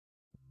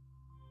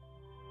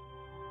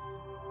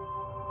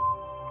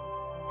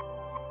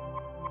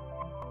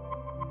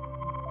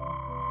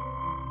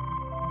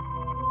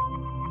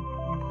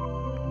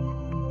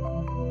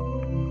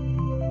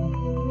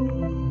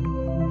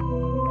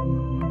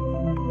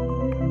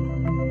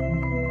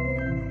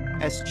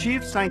As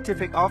Chief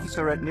Scientific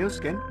Officer at Nu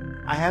Skin,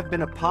 I have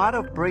been a part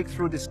of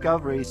breakthrough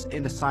discoveries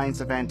in the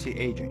science of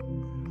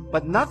anti-aging.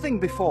 But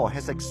nothing before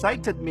has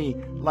excited me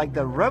like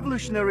the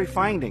revolutionary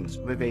findings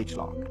with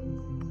ageloc.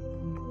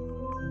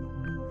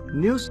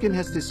 Nu Skin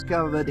has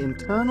discovered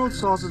internal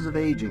sources of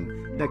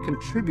aging that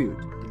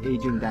contribute to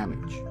aging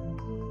damage.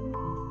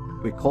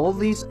 We call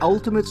these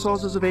ultimate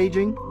sources of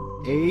aging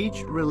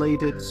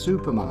age-related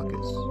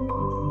supermarkers.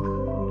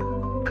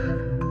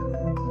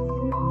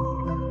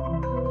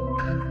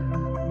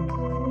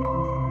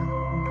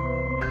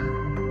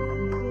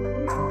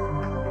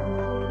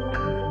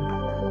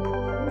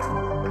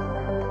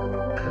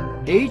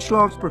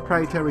 ageloc's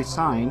proprietary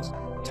science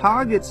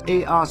targets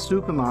AR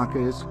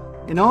supermarkers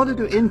in order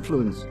to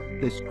influence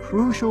this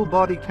crucial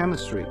body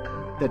chemistry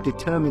that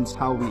determines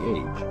how we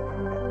age.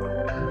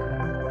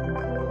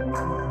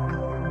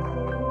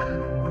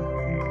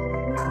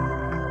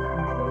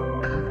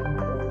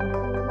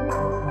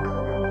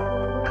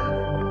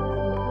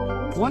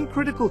 One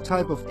critical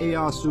type of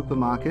AR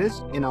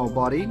supermarkers in our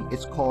body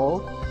is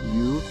called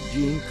youth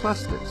gene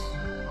clusters.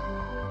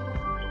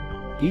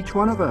 Each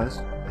one of us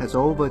has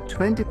over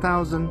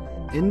 20,000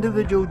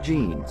 individual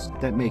genes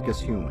that make us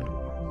human.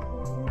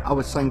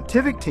 Our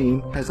scientific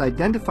team has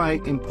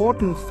identified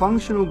important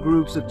functional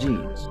groups of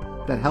genes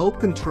that help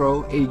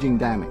control aging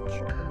damage.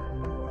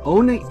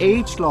 Only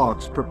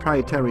ageloc's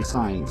proprietary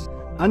science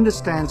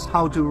understands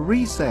how to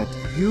reset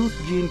youth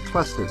gene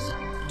clusters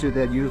to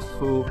their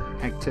youthful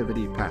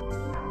activity pattern.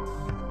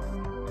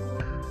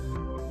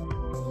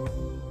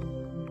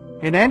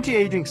 In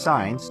anti-aging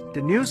science,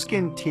 the Nu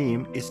Skin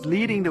team is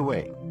leading the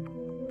way.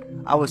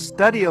 Our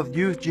study of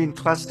youth gene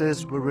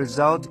clusters will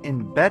result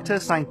in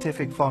better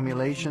scientific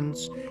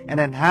formulations and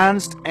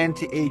enhanced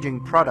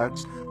anti-aging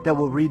products that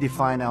will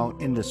redefine our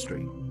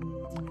industry.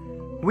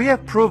 We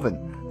have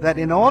proven that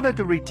in order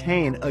to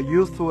retain a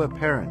youthful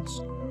appearance,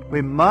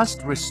 we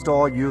must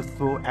restore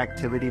youthful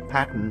activity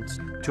patterns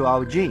to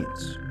our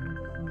genes.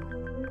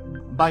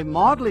 By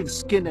modeling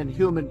skin and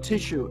human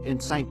tissue in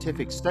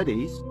scientific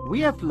studies, we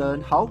have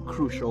learned how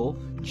crucial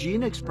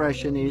gene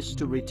expression is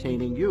to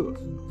retaining youth.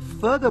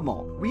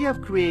 Furthermore, we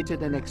have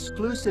created an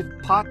exclusive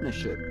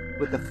partnership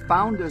with the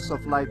founders of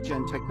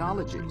LifeGen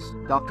Technologies,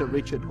 Dr.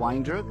 Richard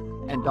Weindruck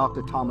and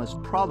Dr. Thomas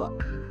Proller,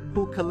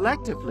 who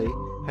collectively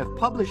have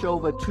published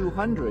over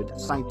 200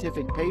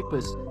 scientific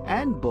papers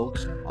and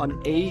books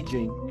on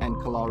aging and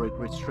caloric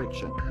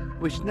restriction,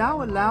 which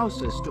now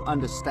allows us to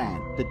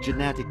understand the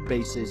genetic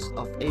basis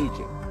of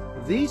aging.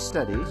 These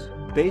studies,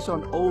 based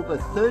on over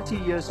 30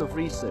 years of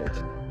research,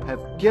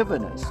 have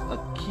given us a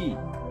key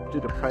to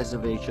the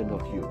preservation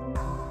of youth.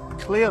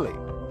 Clearly,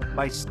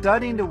 by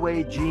studying the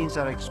way genes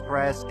are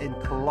expressed in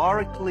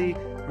calorically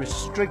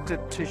restricted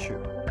tissue,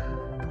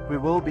 we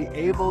will be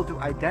able to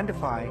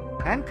identify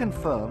and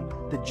confirm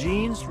the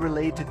genes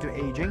related to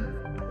aging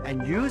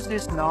and use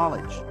this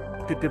knowledge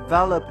to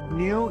develop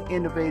new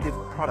innovative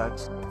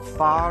products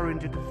far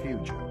into the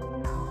future.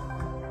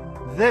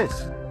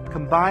 This,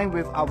 combined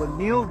with our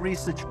new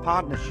research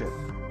partnership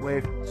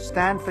with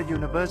Stanford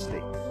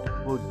University,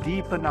 will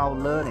deepen our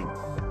learning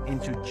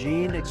into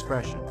gene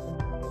expression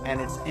and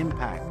its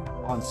impact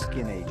on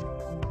skin aging.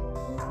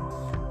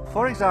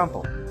 For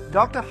example,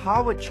 Dr.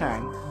 Howard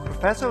Chang,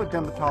 professor of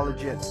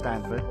dermatology at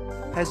Stanford,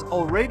 has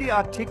already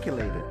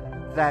articulated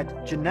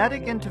that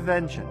genetic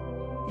intervention,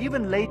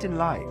 even late in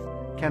life,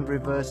 can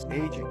reverse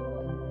aging.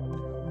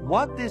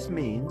 What this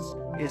means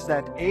is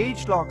that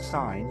ageloc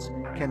science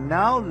can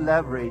now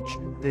leverage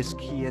this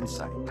key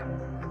insight.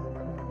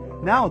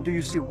 Now, do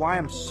you see why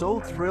I'm so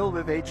thrilled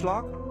with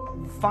ageloc?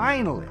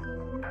 Finally,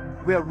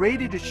 we are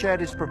ready to share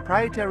this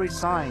proprietary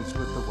science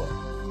with the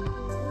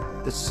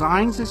world. The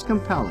science is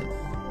compelling,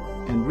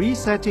 and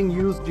resetting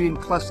youth gene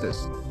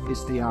clusters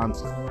is the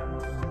answer.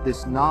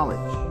 This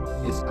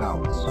knowledge is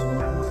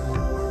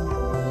ours.